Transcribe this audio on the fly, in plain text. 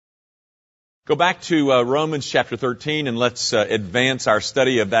Go back to Romans chapter 13 and let's advance our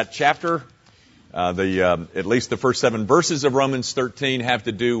study of that chapter. At least the first 7 verses of Romans 13 have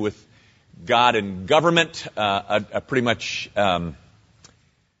to do with God and government, a pretty much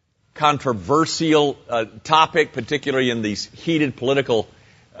controversial topic, particularly in these heated political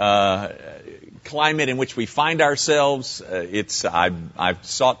climate in which we find ourselves. I've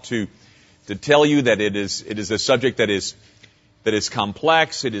sought to tell you that it is a subject that is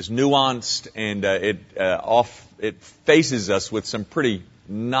complex, it is nuanced, and it faces us with some pretty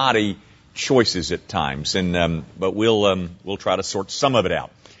knotty choices at times. But we'll try to sort some of it out.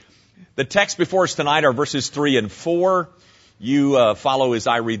 The text before us tonight are verses 3 and 4. You follow as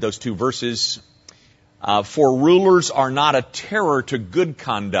I read those 2 verses. For rulers are not a terror to good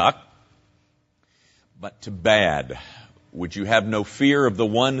conduct, but to bad. Would you have no fear of the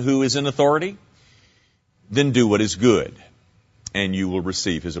one who is in authority? Then do what is good, and you will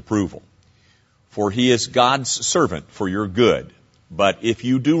receive his approval. For he is God's servant for your good. But if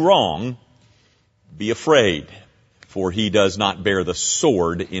you do wrong, be afraid, for he does not bear the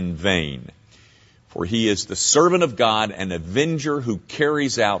sword in vain. For he is the servant of God, an avenger who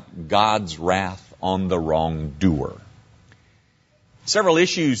carries out God's wrath on the wrongdoer. Several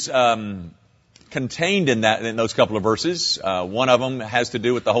issues contained in those couple of verses. One of them has to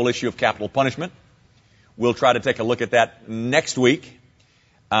do with the whole issue of capital punishment. We'll try to take a look at that next week.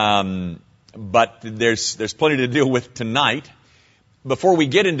 But there's plenty to deal with tonight. Before we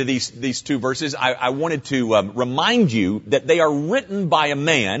get into these 2 verses, I wanted to remind you that they are written by a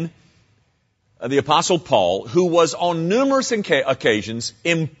man, the Apostle Paul, who was on numerous occasions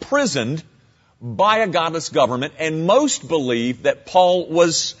imprisoned by a godless government, and most believe that Paul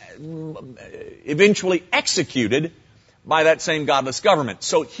was eventually executed by that same godless government.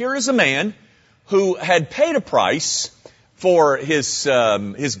 So here is a man who had paid a price for his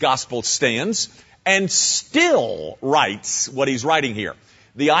gospel stands and still writes what he's writing here.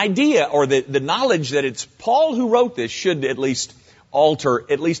 The idea or the knowledge that it's Paul who wrote this should at least alter,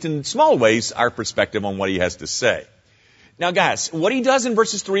 at least in small ways, our perspective on what he has to say. Now, guys, what he does in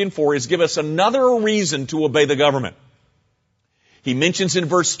verses 3 and 4 is give us another reason to obey the government. He mentions in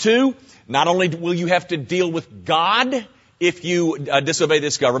verse 2, not only will you have to deal with God if you disobey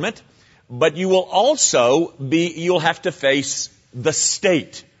this government, but you will also you'll have to face the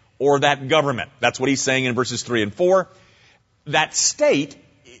state or that government. That's what he's saying in verses 3 and 4. That state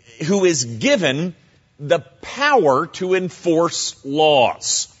who is given the power to enforce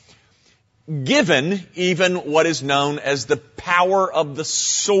laws. Given even what is known as the power of the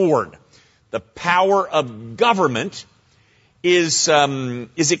sword. The power of government is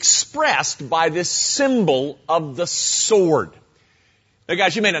expressed by this symbol of the sword. Now,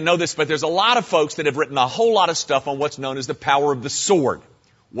 guys, you may not know this, but there's a lot of folks that have written a whole lot of stuff on what's known as the power of the sword.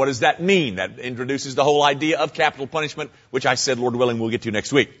 What does that mean? That introduces the whole idea of capital punishment, which I said, Lord willing, we'll get to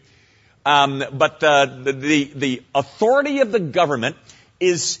next week. But the authority of the government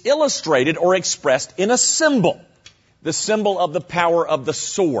is illustrated or expressed in a symbol. The symbol of the power of the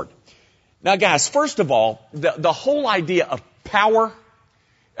sword. Now, guys, first of all, the whole idea of power,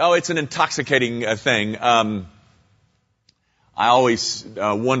 it's an intoxicating thing. I always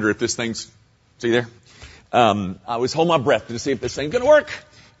wonder if this thing's, see there? I always hold my breath to see if this thing's going to work.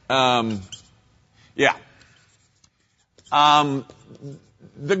 Yeah.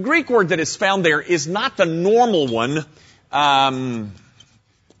 The Greek word that is found there is not the normal one,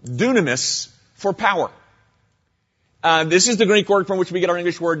 dunamis, for power. This is the Greek word from which we get our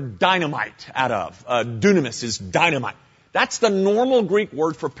English word dynamite out of. Dunamis is dynamite. That's the normal Greek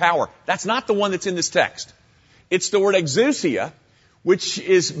word for power. That's not the one that's in this text. It's the word exousia, which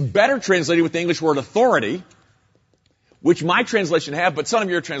is better translated with the English word authority, which my translation have, but some of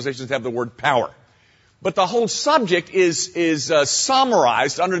your translations have the word power. But the whole subject is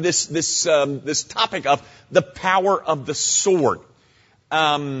summarized under this topic of the power of the sword.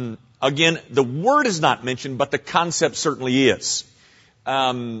 Again, the word is not mentioned, but the concept certainly is.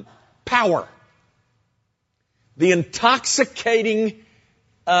 Power. The intoxicating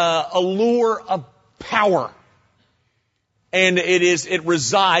allure of power. And it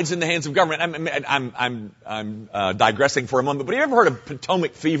resides in the hands of government. I'm digressing for a moment, but have you ever heard of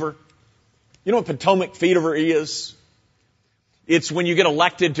Potomac fever? You know what Potomac fever is? It's when you get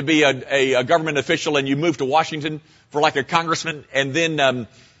elected to be a government official and you move to Washington for like a congressman, and then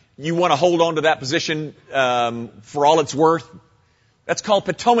you want to hold on to that position for all it's worth. That's called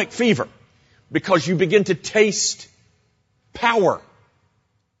Potomac fever, because you begin to taste power.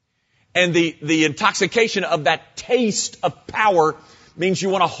 And the intoxication of that taste of power means you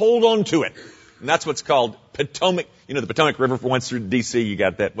want to hold on to it. And that's what's called Potomac. You know, the Potomac River runs through D.C. You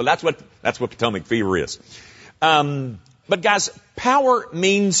got that. Well, that's what Potomac fever is. But guys, power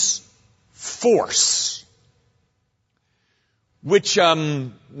means force, which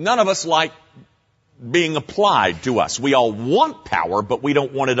none of us like being applied to us. We all want power, but we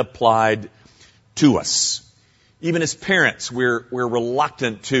don't want it applied to us. Even as parents, we're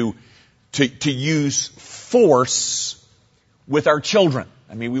reluctant to use force with our children.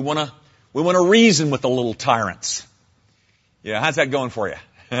 I mean, we want to reason with the little tyrants. Yeah, how's that going for you?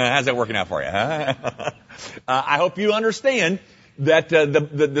 How's that working out for you? I hope you understand that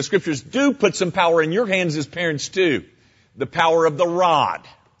the scriptures do put some power in your hands as parents too. The power of the rod.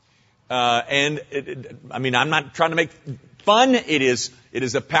 I'm not trying to make fun. It is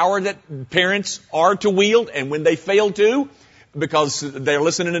a power that parents are to wield, and when they fail to, because they're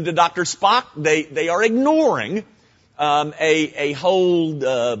listening to Dr. Spock, they are ignoring a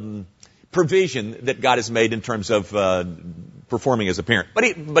whole provision that God has made in terms of performing as a parent.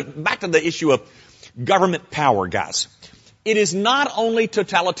 But back to the issue of government power, guys. It is not only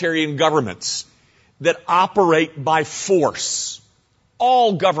totalitarian governments that operate by force.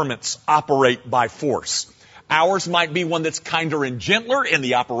 All governments operate by force. Ours might be one that's kinder and gentler in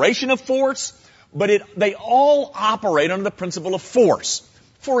the operation of force, but they all operate under the principle of force.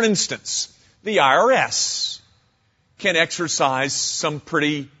 For instance, the IRS can exercise some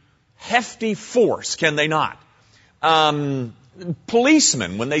pretty hefty force, can they not?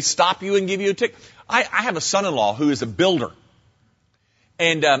 Policemen, when they stop you and give you a ticket. I have a son-in-law who is a builder.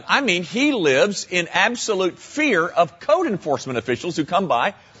 And he lives in absolute fear of code enforcement officials who come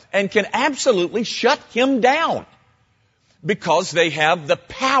by and can absolutely shut him down because they have the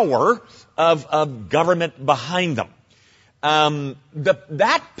power of government behind them.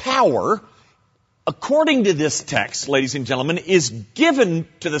 That power, according to this text, ladies and gentlemen, is given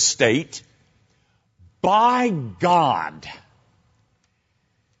to the state by God.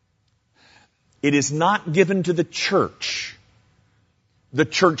 It is not given to the church. The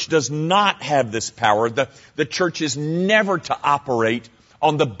church does not have this power. The church is never to operate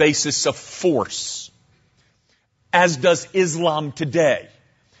on the basis of force, as does Islam today.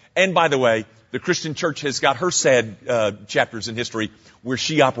 And by the way, the Christian church has got her sad chapters in history where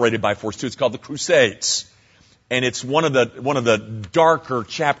she operated by force too. It's called the Crusades. And it's one of the darker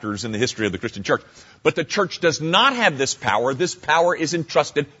chapters in the history of the Christian church. But the church does not have this power. This power is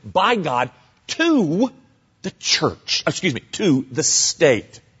entrusted by God to the church, to the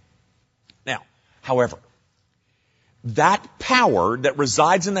state. Now, however, that power that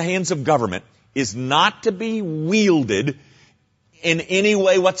resides in the hands of government is not to be wielded in any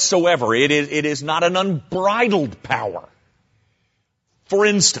way whatsoever. It is not an unbridled power. For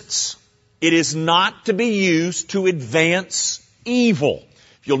instance, it is not to be used to advance evil.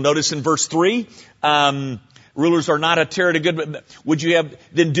 You'll notice in verse 3, rulers are not a terror to good. Would you have,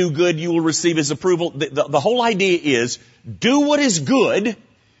 then do good, you will receive his approval. The whole idea is, do what is good,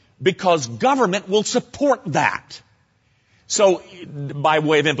 because government will support that. So, by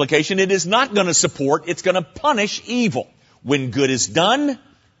way of implication, it is not going to support, it's going to punish evil. When good is done,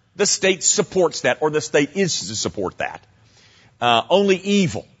 the state supports that, or the state is to support that. Only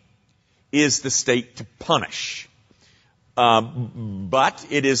evil is the state to punish. But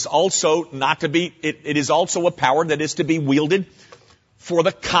it is also not to be, it is also a power that is to be wielded for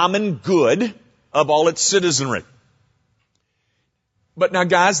the common good of all its citizenry. But now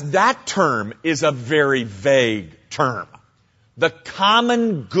guys, that term is a very vague term. The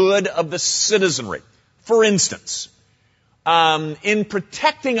common good of the citizenry. For instance, in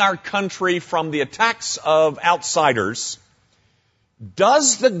protecting our country from the attacks of outsiders,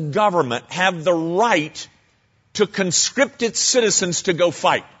 does the government have the right to conscript its citizens to go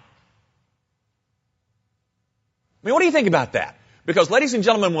fight? I mean, what do you think about that? Because, ladies and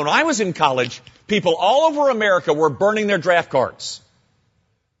gentlemen, when I was in college, people all over America were burning their draft cards.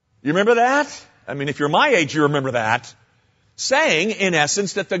 You remember that? I mean, if you're my age, you remember that. Saying, in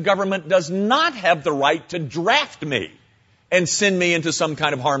essence, that the government does not have the right to draft me and send me into some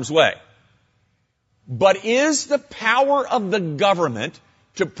kind of harm's way. But is the power of the government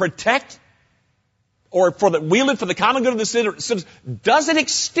to protect or wielded for the common good of the citizens, does it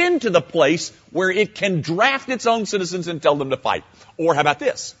extend to the place where it can draft its own citizens and tell them to fight? Or how about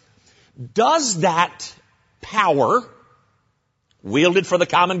this? Does that power, wielded for the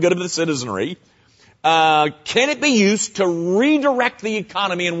common good of the citizenry, can it be used to redirect the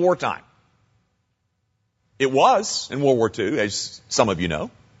economy in wartime? It was in World War II, as some of you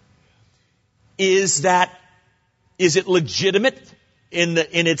know. Is it legitimate in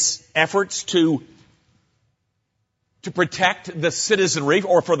its efforts to to protect the citizenry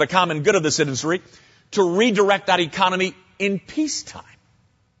or for the common good of the citizenry, to redirect that economy in peacetime.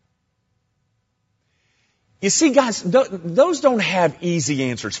 You see, guys, those don't have easy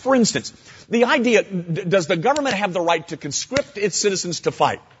answers. For instance, the idea, does the government have the right to conscript its citizens to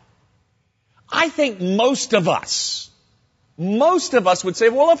fight? I think most of us would say,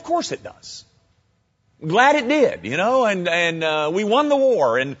 well, of course it does. Glad it did, and we won the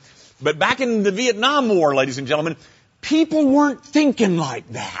war. But back in the Vietnam War, ladies and gentlemen, people weren't thinking like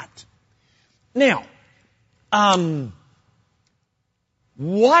that. Now, how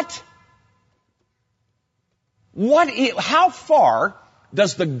far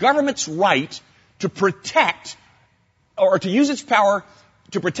does the government's right to protect or to use its power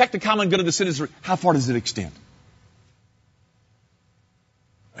to protect the common good of the citizens, how far does it extend?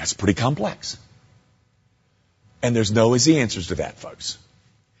 That's pretty complex. And there's no easy answers to that, folks.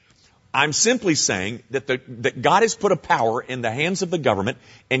 I'm simply saying that God has put a power in the hands of the government,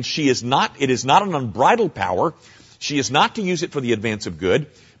 and it is not an unbridled power. She is not to use it for the advance of good,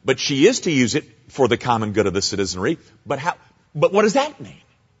 but she is to use it for the common good of the citizenry. But what does that mean?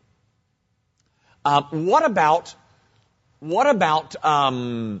 What about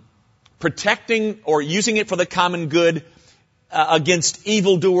protecting or using it for the common good against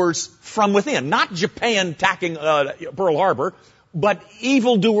evildoers from within? Not Japan attacking Pearl Harbor, but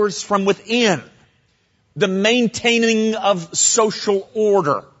evildoers from within. The maintaining of social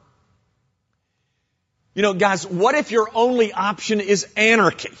order. Guys, what if your only option is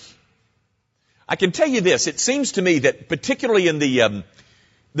anarchy? I can tell you this, it seems to me that particularly in the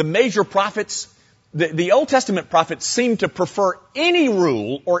major prophets, the Old Testament prophets seem to prefer any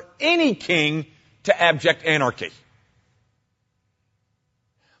rule or any king to abject anarchy.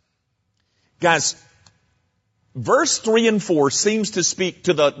 Guys, verse 3 and 4 seems to speak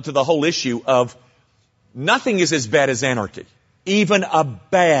to the whole issue of nothing is as bad as anarchy, even a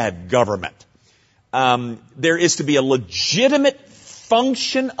bad government. There is to be a legitimate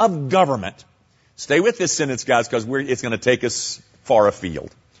function of government. Stay with this sentence, guys, because it's going to take us far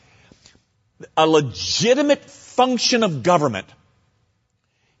afield. A legitimate function of government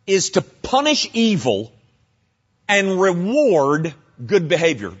is to punish evil and reward good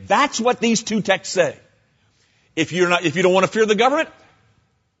behavior. That's what these two texts say. If you don't want to fear the government,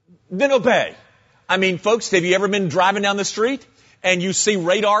 then obey. I mean, folks, have you ever been driving down the street and you see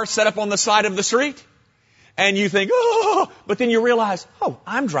radar set up on the side of the street? And you think, oh, but then you realize, oh,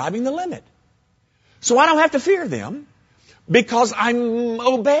 I'm driving the limit. So I don't have to fear them because I'm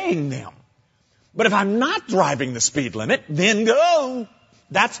obeying them. But if I'm not driving the speed limit, then go.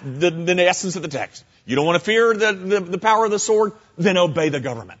 That's the essence of the text. You don't want to fear the power of the sword, then obey the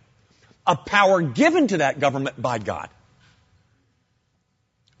government. A power given to that government by God.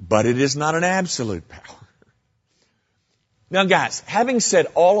 But it is not an absolute power. Now, guys, having said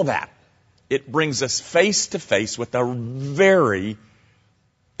all of that, it brings us face to face with a very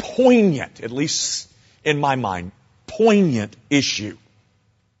poignant, at least in my mind, poignant issue.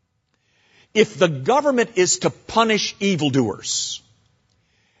 If the government is to punish evildoers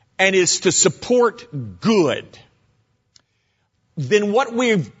and is to support good, then what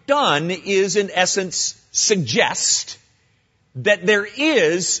we've done is, in essence, suggest that there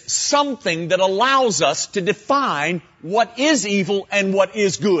is something that allows us to define what is evil and what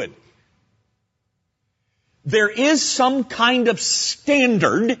is good. There is some kind of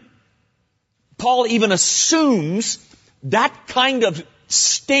standard. Paul even assumes that kind of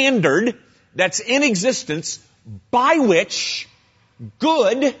standard that's in existence by which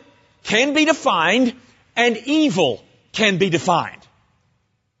good can be defined and evil can be defined.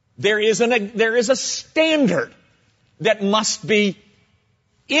 There is a standard that must be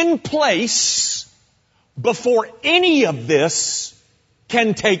in place before any of this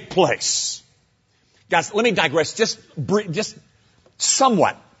can take place. Guys, let me digress just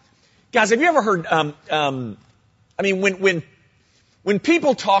somewhat. Guys, have you ever heard, when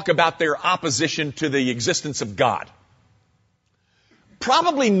people talk about their opposition to the existence of God,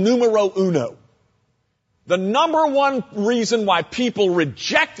 probably numero uno, the number one reason why people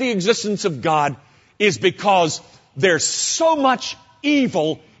reject the existence of God is because there's so much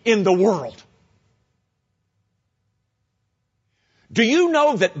evil in the world. Do you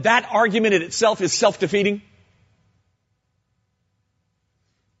know that argument in itself is self-defeating?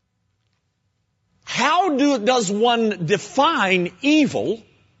 How does one define evil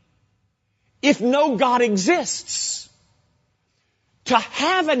if no God exists? To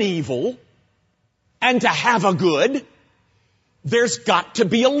have an evil and to have a good, there's got to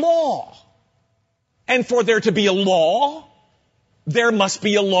be a law. And for there to be a law, there must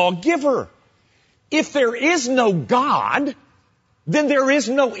be a lawgiver. If there is no God, then there is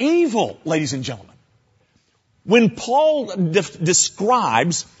no evil, ladies and gentlemen. When Paul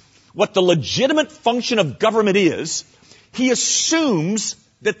describes what the legitimate function of government is, he assumes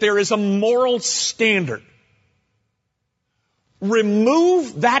that there is a moral standard.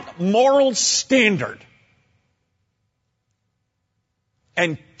 Remove that moral standard,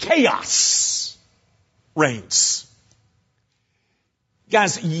 and chaos reigns.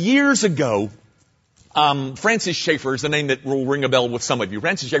 Guys, years ago, Francis Schaeffer is the name that will ring a bell with some of you.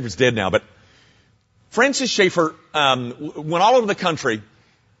 Francis Schaeffer's dead now, but Francis Schaeffer went all over the country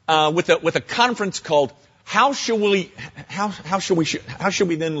with a conference called How Should We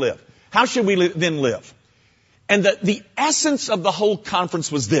Then Live? How should we then live? And the essence of the whole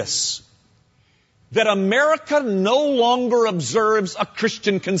conference was this: that America no longer observes a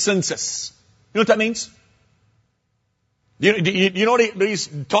Christian consensus. You know what that means? You know what he's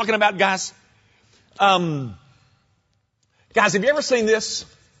talking about, guys? Guys, have you ever seen this?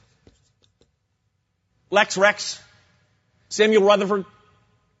 Lex Rex, Samuel Rutherford.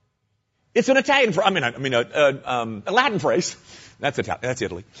 It's an Italian phrase. A Latin phrase. That's Italian. That's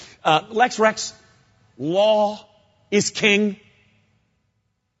Italy. Lex Rex. Law is king.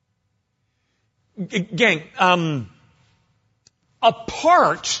 Gang,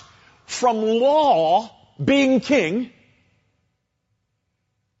 apart from law being king,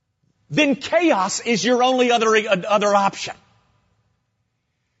 then chaos is your only other option.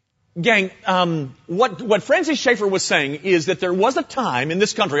 Gang, what Francis Schaeffer was saying is that there was a time in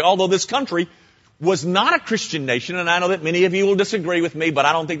this country, although this country was not a Christian nation, and I know that many of you will disagree with me, but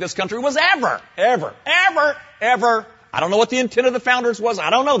I don't think this country was ever, I don't know what the intent of the founders was,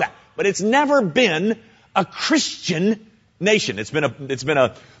 I don't know that, but it's never been a Christian nation. It's been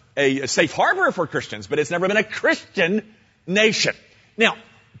a safe harbor for Christians, but it's never been a Christian nation. Now,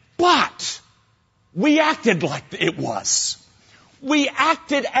 but we acted like it was. We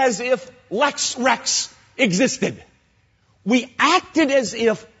acted as if Lex Rex existed. We acted as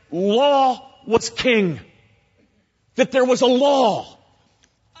if law was king. That there was a law,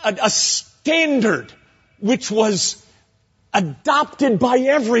 a standard which was adopted by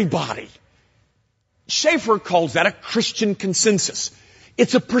everybody. Schaeffer calls that a Christian consensus.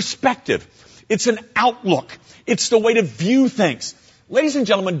 It's a perspective. It's an outlook. It's the way to view things. Ladies and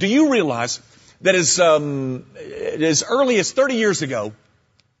gentlemen, do you realize that as early as 30 years ago,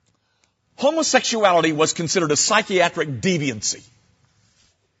 homosexuality was considered a psychiatric deviancy?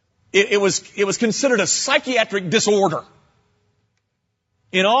 It was considered a psychiatric disorder.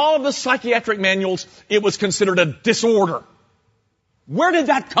 In all of the psychiatric manuals, it was considered a disorder. Where did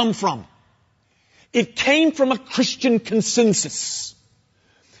that come from? It came from a Christian consensus.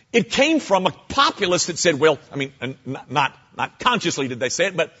 It came from a populace that said, well, not consciously did they say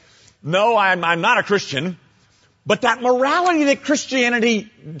it, but no, I'm not a Christian. But that morality that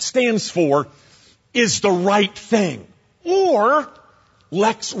Christianity stands for is the right thing. Or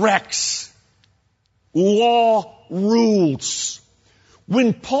Lex Rex. Law rules.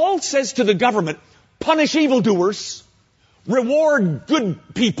 When Paul says to the government, punish evildoers, reward good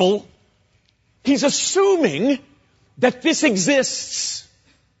people, he's assuming that this exists.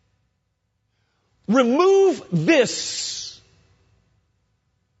 Remove this,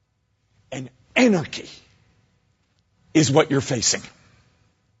 and anarchy is what you're facing.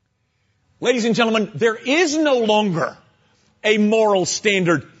 Ladies and gentlemen, there is no longer a moral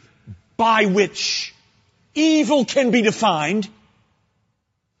standard by which evil can be defined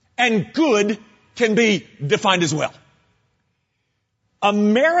and good can be defined as well.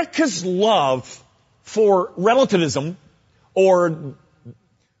 America's love for relativism, or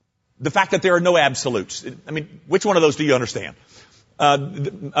the fact that there are no absolutes. Which one of those do you understand?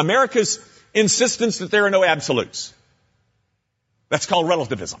 America's insistence that there are no absolutes. That's called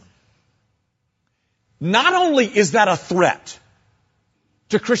relativism. Not only is that a threat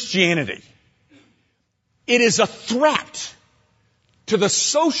to Christianity, it is a threat to the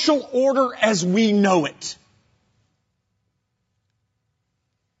social order as we know it.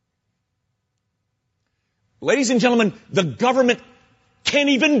 Ladies and gentlemen, the government can't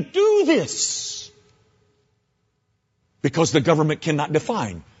even do this because the government cannot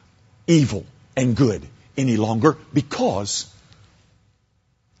define evil and good any longer, because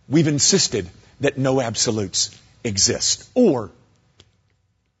we've insisted that no absolutes exist, or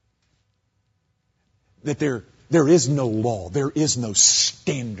that there is no law, there is no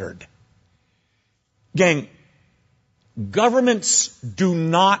standard. Gang, governments do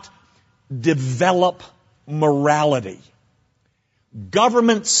not develop morality.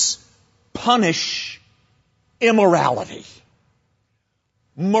 Governments punish immorality.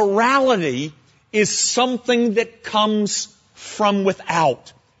 Morality is something that comes from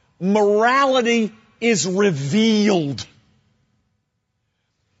without. Morality is revealed.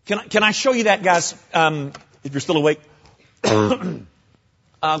 Can I show you that, guys? If you're still awake. Go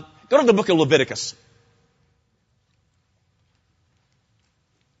to the book of Leviticus.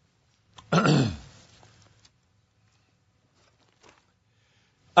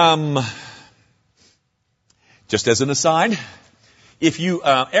 Just as an aside, if you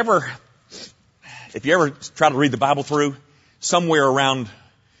ever try to read the Bible through, somewhere around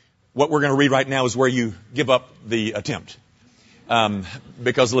what we're going to read right now is where you give up the attempt.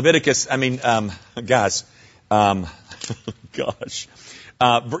 Because Leviticus, guys, gosh.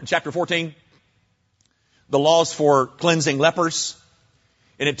 Chapter 14, the laws for cleansing lepers.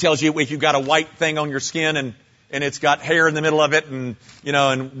 And it tells you if you've got a white thing on your skin and it's got hair in the middle of it and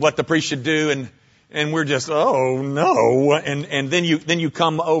what the priest should do. And we're just, oh no. And then you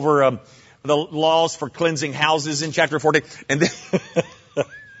come over, the laws for cleansing houses in chapter 14. And then,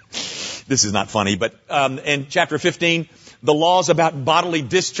 this is not funny, but, in chapter 15, the laws about bodily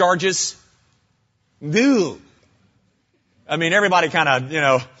discharges. Ew. Everybody kind of,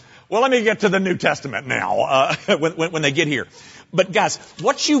 well, let me get to the New Testament now, when they get here. But guys,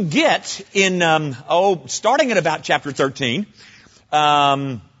 what you get in, starting at about chapter 13,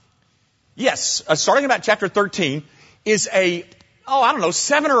 starting about chapter 13 is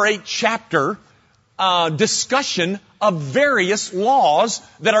 7 or 8 chapter, discussion of various laws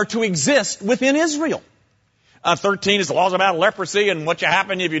that are to exist within Israel. 13 is the laws about leprosy and what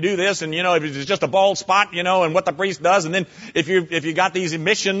happen if you do this, and if it's just a bald spot, and what the priest does, and then if you got these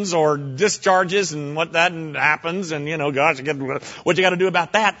emissions or discharges and what that happens, and what you got to do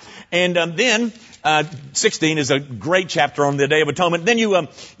about that. And then 16 is a great chapter on the Day of Atonement. Then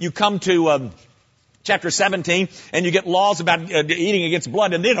you come to chapter 17 and you get laws about eating against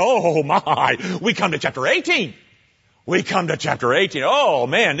blood, and then we come to chapter 18. Oh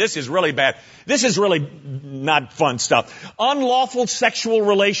man, this is really bad. This is really not fun stuff. Unlawful sexual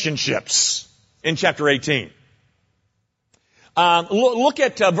relationships in chapter 18. Look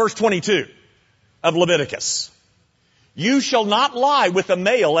at verse 22 of Leviticus. You shall not lie with a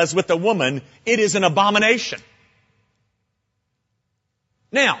male as with a woman. It is an abomination.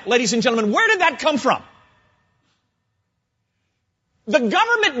 Now, ladies and gentlemen, where did that come from? The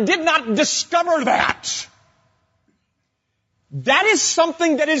government did not discover that. That is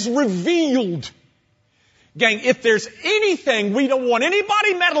something that is revealed. Gang, if there's anything we don't want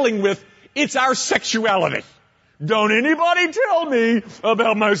anybody meddling with, it's our sexuality. Don't anybody tell me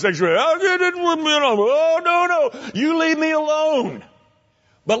about my sexuality. Oh, no. You leave me alone.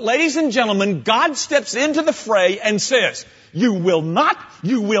 But ladies and gentlemen, God steps into the fray and says, you will not,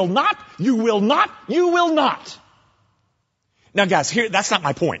 you will not, you will not, you will not. Now guys, here, that's not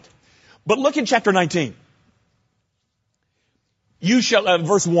my point. But look in chapter 19. You shall,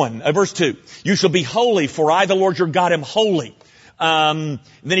 verse 2, you shall be holy, for I, the Lord your God, am holy. Then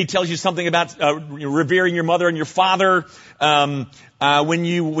he tells you something about revering your mother and your father. When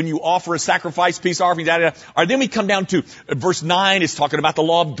you offer a sacrifice, peace offering, Or then we come down to verse 9. It's talking about the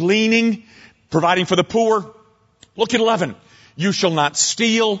law of gleaning, providing for the poor. Look at 11. You shall not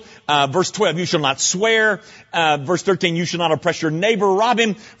steal. Verse 12, you shall not swear. Verse 13, you shall not oppress your neighbor, rob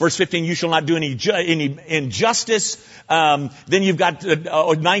him. Verse 15, you shall not do any injustice. Then you've got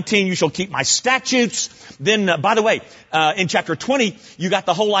 19, you shall keep my statutes. Then, by the way, in chapter 20, you got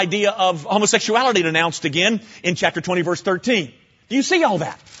the whole idea of homosexuality announced again in chapter 20, verse 13. Do you see all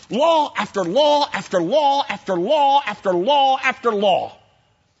that? Law after law after law after law after law after law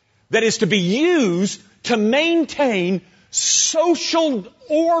that is to be used to maintain social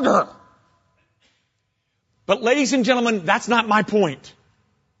order. But ladies and gentlemen, that's not my point.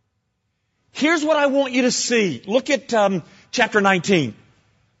 Here's what I want you to see. Look at chapter 19.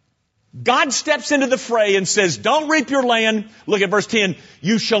 God steps into the fray and says, don't reap your land. Look at verse 10.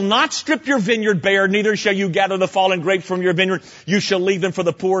 You shall not strip your vineyard bare, neither shall you gather the fallen grapes from your vineyard. You shall leave them for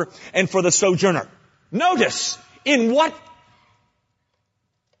the poor and for the sojourner. Notice, in what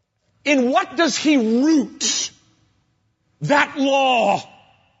does he root that law?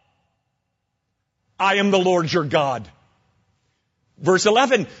 I am the Lord your God. Verse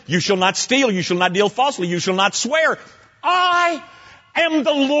 11, you shall not steal, you shall not deal falsely, you shall not swear. I am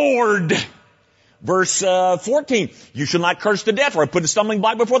the Lord. Verse 14, you shall not curse the deaf or put a stumbling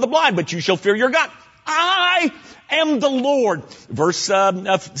block before the blind, but you shall fear your God. I am the Lord. Verse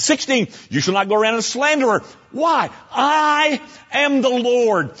 16, you shall not go around as a slanderer. Why? I am the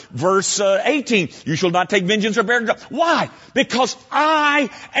Lord. Verse 18, you shall not take vengeance or bear grudge. Why? Because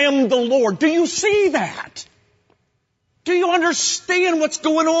I am the Lord. Do you see that? Do you understand what's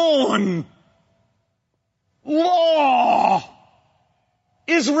going on? law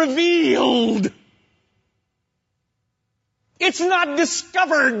is revealed. It's not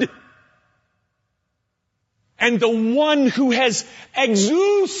discovered. And the one who has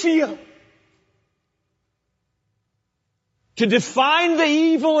exousia to define the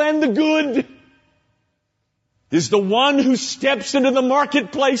evil and the good is the one who steps into the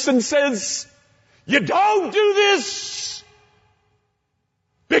marketplace and says, you don't do this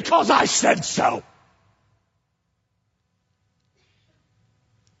because I said so.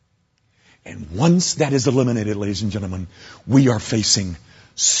 And once that is eliminated, ladies and gentlemen, we are facing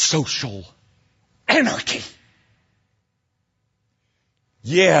social anarchy.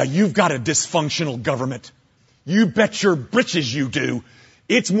 Yeah, you've got a dysfunctional government. You bet your britches you do.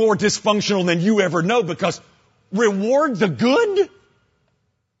 It's more dysfunctional than you ever know because reward the good?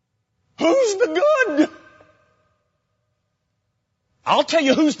 Who's the good? I'll tell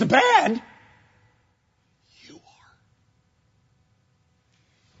you who's the bad. You are.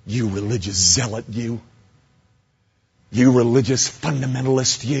 You religious zealot, you. You religious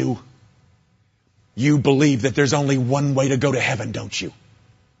fundamentalist, you. You believe that there's only one way to go to heaven, don't you?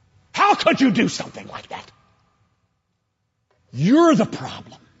 How could you do something like that? You're the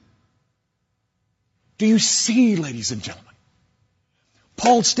problem. Do you see, ladies and gentlemen?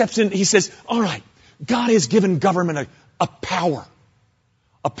 Paul steps in, he says, all right, God has given government a power.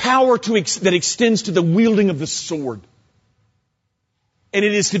 A power that extends to the wielding of the sword. And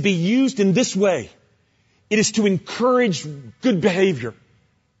it is to be used in this way. It is to encourage good behavior.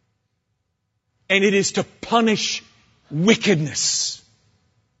 And it is to punish wickedness.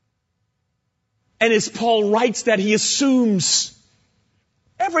 And as Paul writes that, he assumes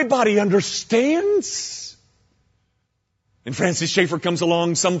everybody understands. And Francis Schaeffer comes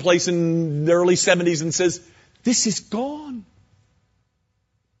along someplace in the early 70s and says, this is gone.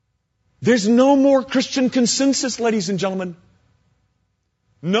 There's no more Christian consensus, ladies and gentlemen.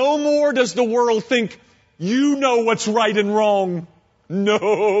 No more does the world think, you know what's right and wrong.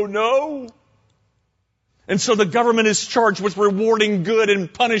 No. And so the government is charged with rewarding good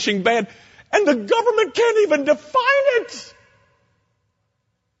and punishing bad. And the government can't even define it.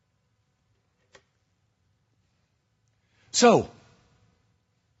 So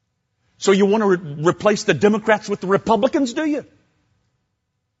you want to replace the Democrats with the Republicans, do you?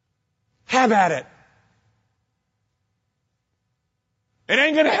 Have at it. It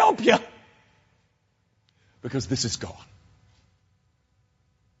ain't going to help you. Because this is gone.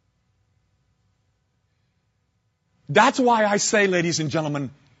 That's why I say, ladies and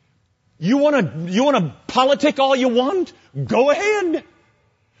gentlemen, you want to politic all you want? Go ahead.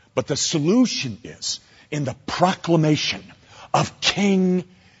 But the solution is in the proclamation of King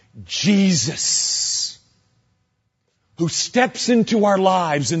Jesus, who steps into our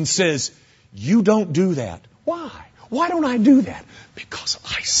lives and says, you don't do that. Why? Why don't I do that? Because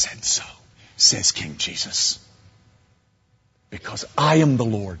I said so, says King Jesus. Because I am the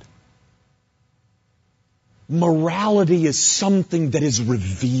Lord. Morality is something that is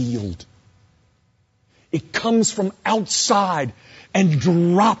revealed. It comes from outside and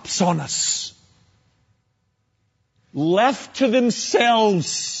drops on us. Left to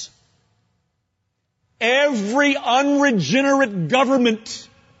themselves, every unregenerate government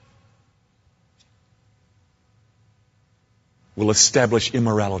will establish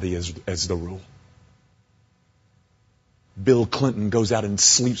immorality as the rule. Bill Clinton goes out and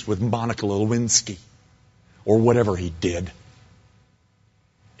sleeps with Monica Lewinsky or whatever he did.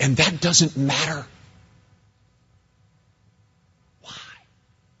 And that doesn't matter. Why?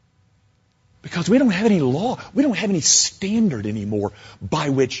 Because we don't have any law. We don't have any standard anymore by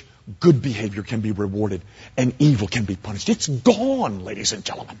which good behavior can be rewarded and evil can be punished. It's gone, ladies and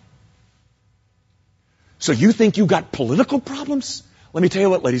gentlemen. So you think you got political problems? Let me tell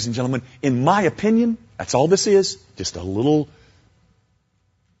you what, ladies and gentlemen, in my opinion, that's all this is. Just a little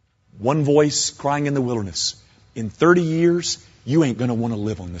one voice crying in the wilderness. In 30 years, you ain't going to want to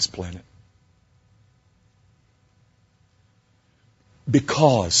live on this planet.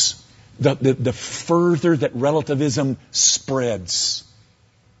 Because the further that relativism spreads,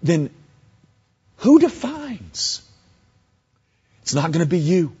 then who defines? It's not going to be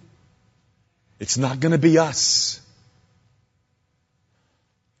you. It's not going to be us.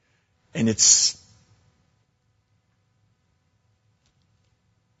 And it's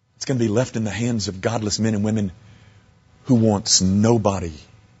going to be left in the hands of godless men and women who wants nobody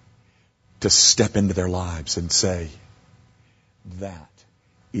to step into their lives and say, that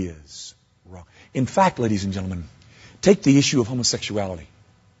is wrong. In fact, ladies and gentlemen, take the issue of homosexuality,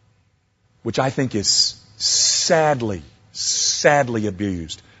 which I think is sadly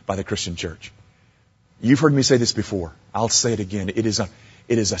abused by the Christian church. You've heard me say this before. I'll say it again. It is a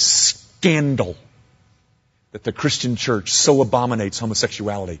scandal that the Christian church so abominates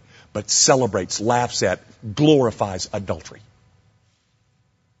homosexuality, but celebrates, laughs at, glorifies adultery.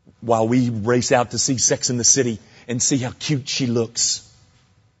 While we race out to see Sex in the City and see how cute she looks.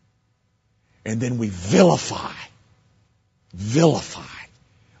 And then we vilify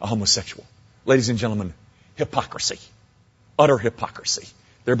a homosexual. Ladies and gentlemen, hypocrisy. Utter hypocrisy.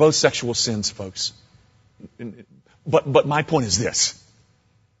 They're both sexual sins, folks. But my point is this.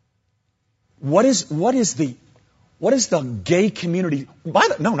 What is the gay community,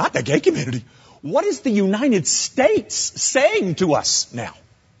 no, not the gay community. What is the United States saying to us now?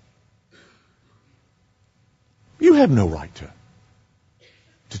 You have no right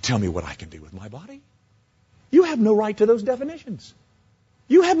to tell me what I can do with my body. You have no right to those definitions.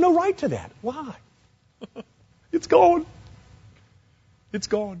 You have no right to that. Why? It's gone. It's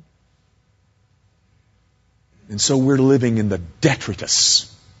gone. And so we're living in the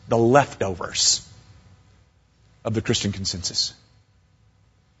detritus, the leftovers of the Christian consensus.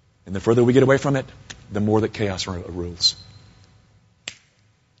 And the further we get away from it, the more that chaos rules.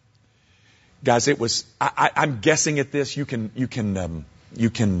 Guys, I'm guessing at this. You can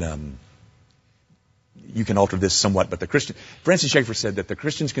alter this somewhat, but Francis Schaeffer said that the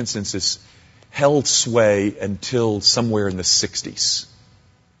Christian consensus held sway until somewhere in the 60s.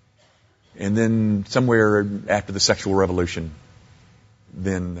 And then somewhere after the sexual revolution,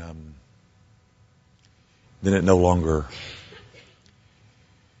 then it no longer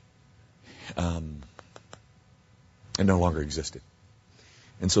existed.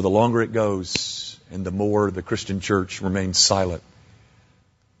 And so the longer it goes and the more the Christian church remains silent,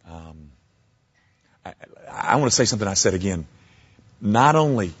 I want to say something I said again. Not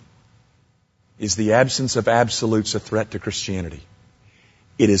only is the absence of absolutes a threat to Christianity,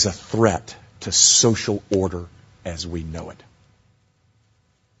 it is a threat to social order as we know it.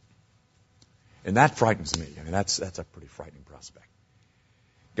 And that frightens me. I mean, that's a pretty frightening prospect.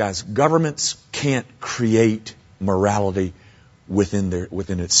 Guys, governments can't create morality within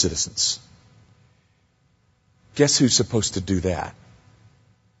its citizens. Guess who's supposed to do that?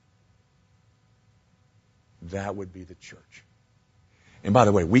 That would be the church. And by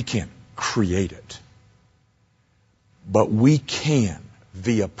the way, we can't create it. But we can,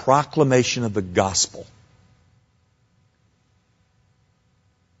 via proclamation of the gospel,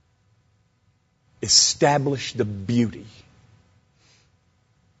 establish the beauty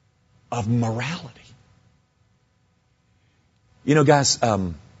of morality. You know, guys,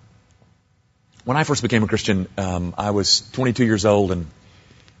 when I first became a Christian, I was 22 years old, and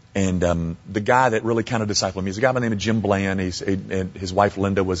the guy that really kind of discipled me is a guy by the name of Jim Bland. And his wife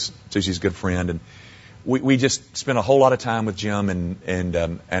Linda was Susie's good friend, and we just spent a whole lot of time with Jim.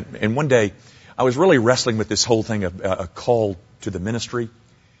 And one day, I was really wrestling with this whole thing of a call to the ministry.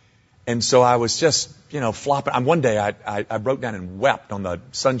 And so I was just, flopping. One day I broke down and wept on the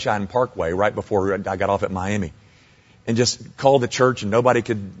Sunshine Parkway right before I got off at Miami, and just called the church, and nobody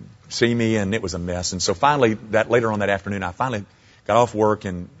could see me, and it was a mess. And so finally, later on that afternoon, I finally got off work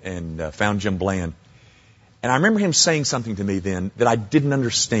and found Jim Bland. And I remember him saying something to me then that I didn't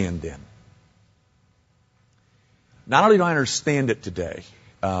understand then. Not only do I understand it today,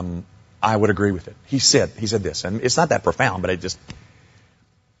 I would agree with it. He said this, and it's not that profound, but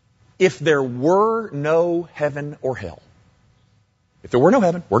if there were no heaven or hell, if there were no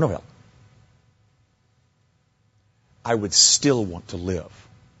heaven or no hell, I would still want to live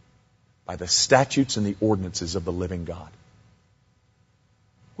by the statutes and the ordinances of the living God.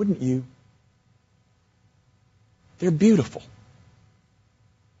 Wouldn't you? They're beautiful.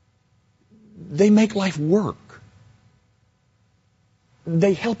 They make life work.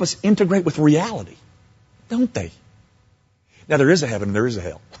 They help us integrate with reality, don't they? Now, there is a heaven and there is a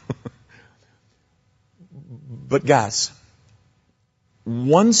hell. But guys,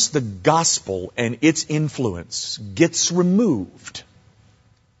 once the gospel and its influence gets removed,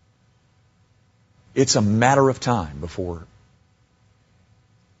 it's a matter of time before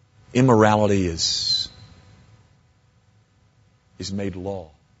immorality is made law.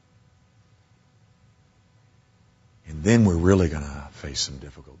 And then we're really going to face some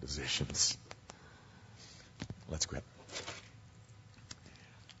difficult decisions. Let's quit.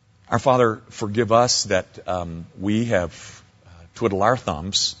 Our Father, forgive us that we have twiddled our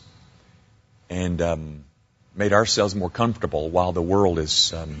thumbs and made ourselves more comfortable while the world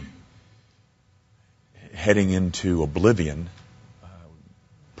is heading into oblivion,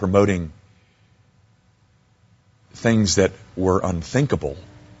 promoting things that were unthinkable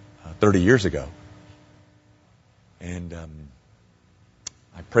 30 years ago. And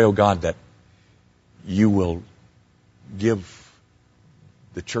I pray, oh God, that you will give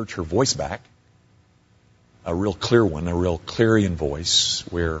the church her voice back, a real clear one, a real clarion voice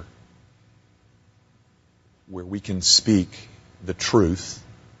where we can speak the truth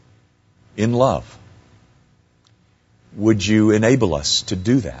in love. Would you enable us to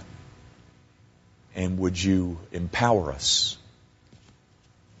do that? And would you empower us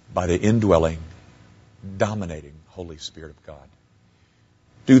by the indwelling, dominating Holy Spirit of God?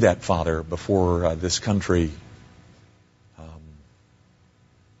 Do that, Father, before this country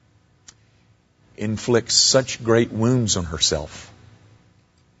inflicts such great wounds on herself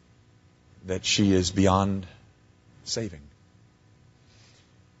that she is beyond saving.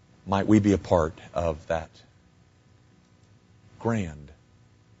 Might we be a part of that grand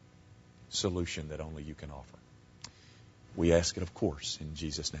solution that only you can offer? We ask it, of course, in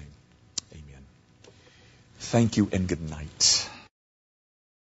Jesus' name. Amen. Thank you and good night.